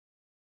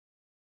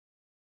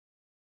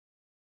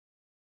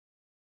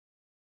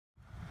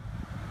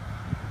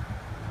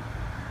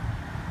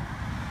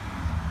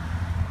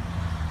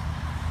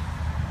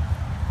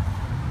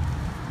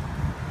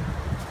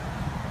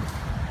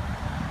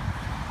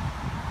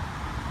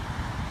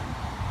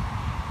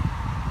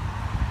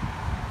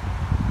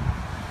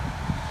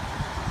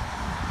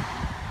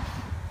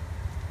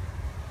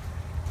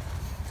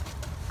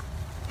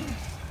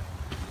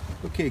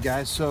Okay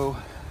guys, so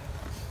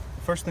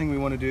first thing we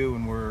want to do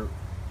when we're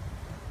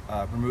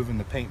removing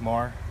the paint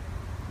mar,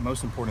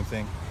 most important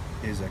thing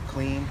is a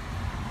clean,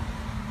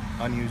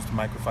 unused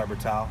microfiber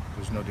towel.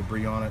 There's no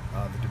debris on it.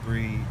 The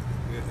debris,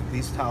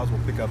 these towels will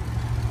pick up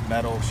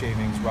metal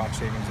shavings, rock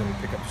shavings, and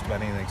will pick up just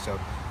about anything. So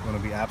you want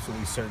to be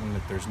absolutely certain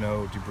that there's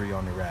no debris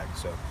on your rag.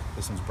 So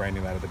this one's brand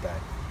new out of the bag.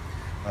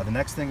 The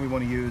next thing we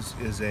want to use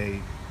is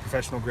a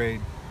professional grade,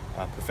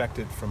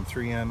 perfected from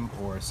 3M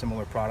or a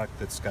similar product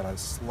that's got a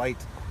slight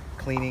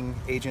cleaning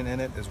agent in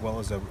it as well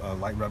as a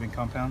light rubbing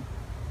compound.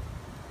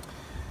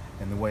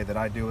 And the way that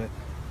I do it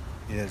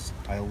is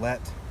I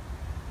let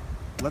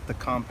the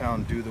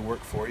compound do the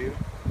work for you.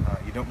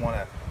 You don't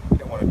want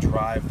to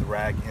drive the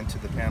rag into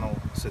the panel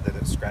so that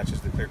it scratches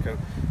the clear coat.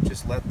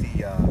 Just let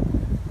the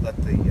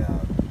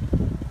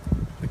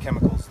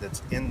chemicals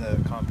that's in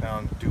the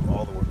compound do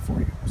all the work for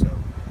you. So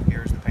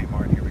here's the paint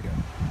mar, and here we go.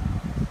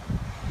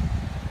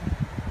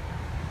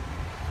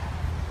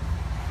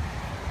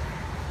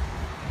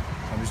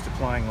 I'm just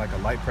applying like a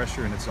light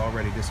pressure and it's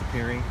already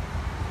disappearing.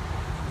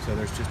 So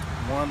there's just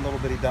one little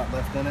bitty dot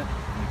left in it,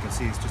 and you can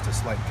see it's just a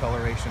slight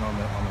coloration on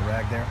the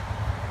rag there.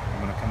 I'm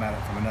going to come at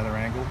it from another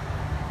angle.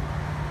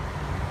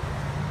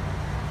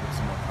 Put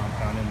some more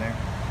compound in there.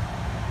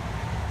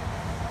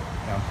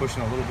 Now I'm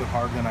pushing a little bit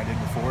harder than I did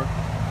before,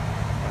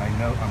 but I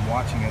know I'm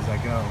watching as I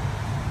go.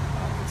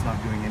 It's not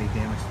doing any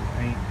damage to the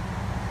paint.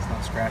 It's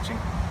not scratching.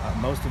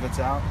 Most of it's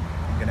out.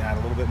 I'm going to add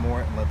a little bit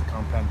more and let the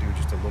compound do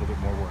just a little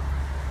bit more work.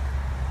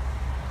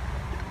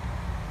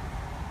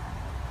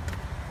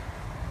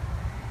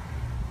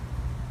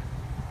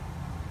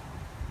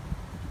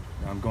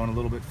 I'm going a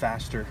little bit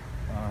faster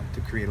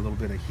to create a little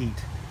bit of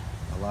heat.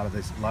 A lot of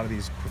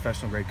these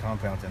professional grade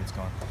compounds, and it's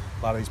gone.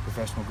 A lot of these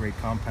professional grade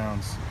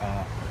compounds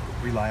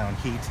rely on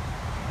heat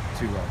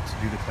to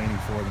do the cleaning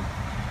for them.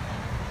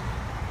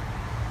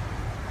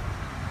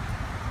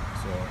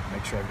 So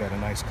make sure I've got a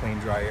nice clean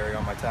dry area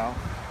on my towel.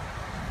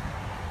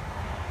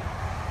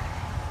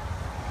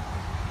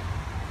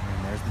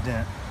 And there's the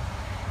dent.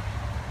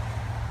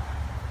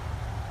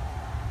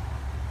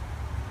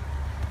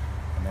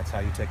 And that's how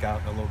you take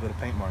out a little bit of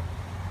paint mark.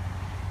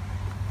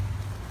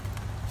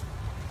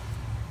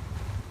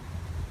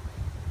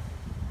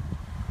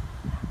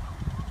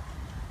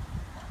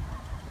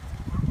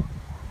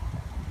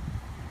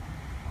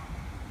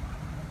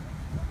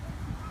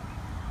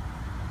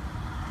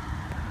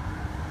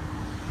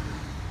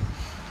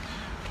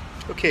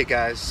 Okay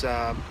guys,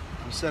 I'm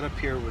set up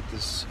here with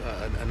this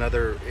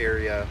another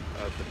area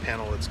of the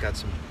panel that's got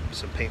some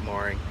paint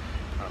marring,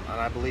 and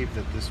I believe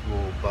that this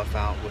will buff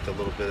out with a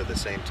little bit of the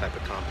same type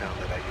of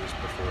compound that I used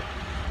before.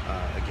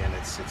 Again,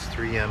 it's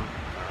 3M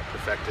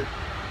perfected.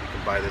 You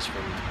can buy this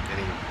from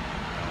any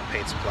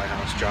paint supply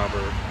house,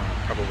 Jobber,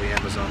 probably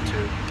Amazon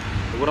too.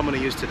 But what I'm going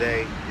to use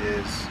today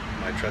is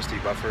my trusty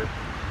buffer.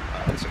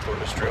 It's a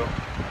cordless drill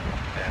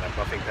and a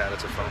buffing pad.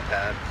 It's a foam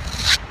pad.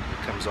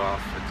 It comes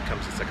off.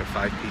 It's like a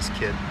 5-piece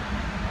kit.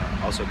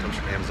 Also comes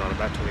from Amazon,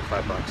 about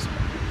 25 bucks.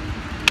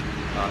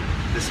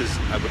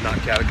 I would not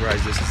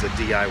categorize this as a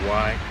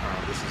DIY.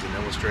 This is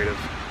an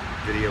illustrative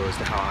video as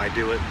to how I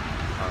do it.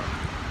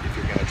 If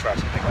you're going to try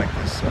something like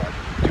this,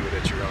 do it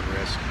at your own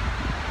risk.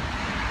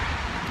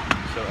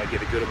 So I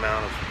get a good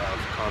amount of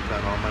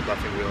compound on my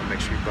buffing wheel, and make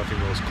sure your buffing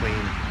wheel is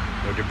clean,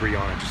 no debris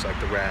on it, just like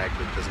the rag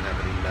that doesn't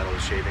have any metal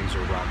shavings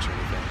or rocks or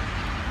anything.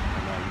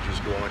 And you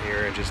just go in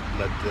here and just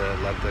let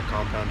the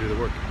compound do the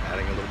work,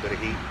 adding a little bit of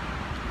heat.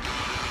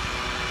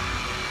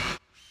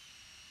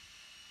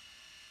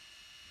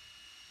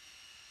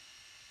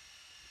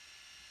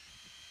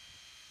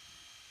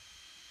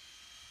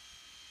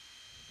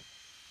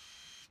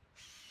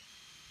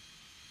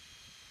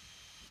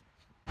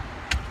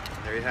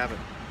 And there you have it.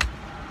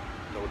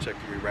 Double check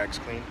that your rag's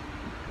clean.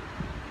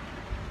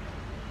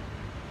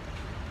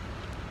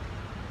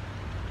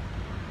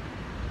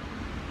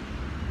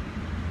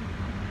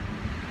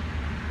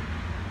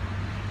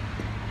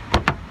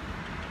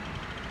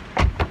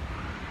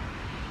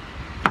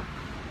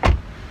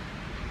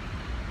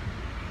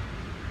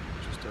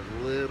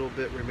 A little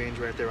bit remains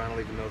right there. I don't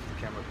even know if the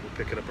camera will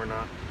pick it up or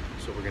not.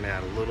 So we're going to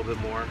add a little bit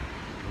more,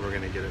 and we're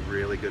going to get it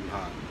really good and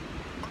hot.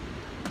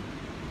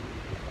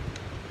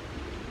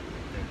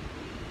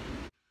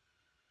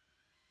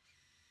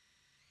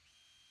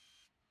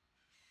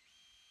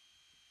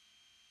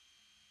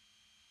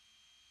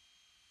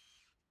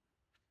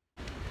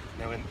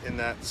 Now in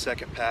that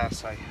second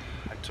pass, I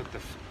took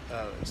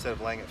instead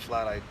of laying it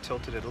flat, I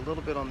tilted it a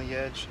little bit on the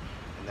edge,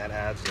 and that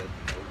adds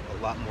a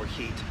lot more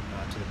heat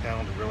to the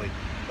panel to really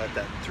let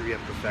that 3M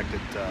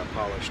perfected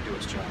polish do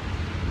its job.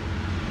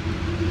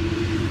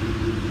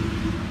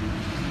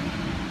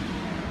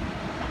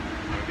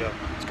 There we go,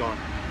 it's gone.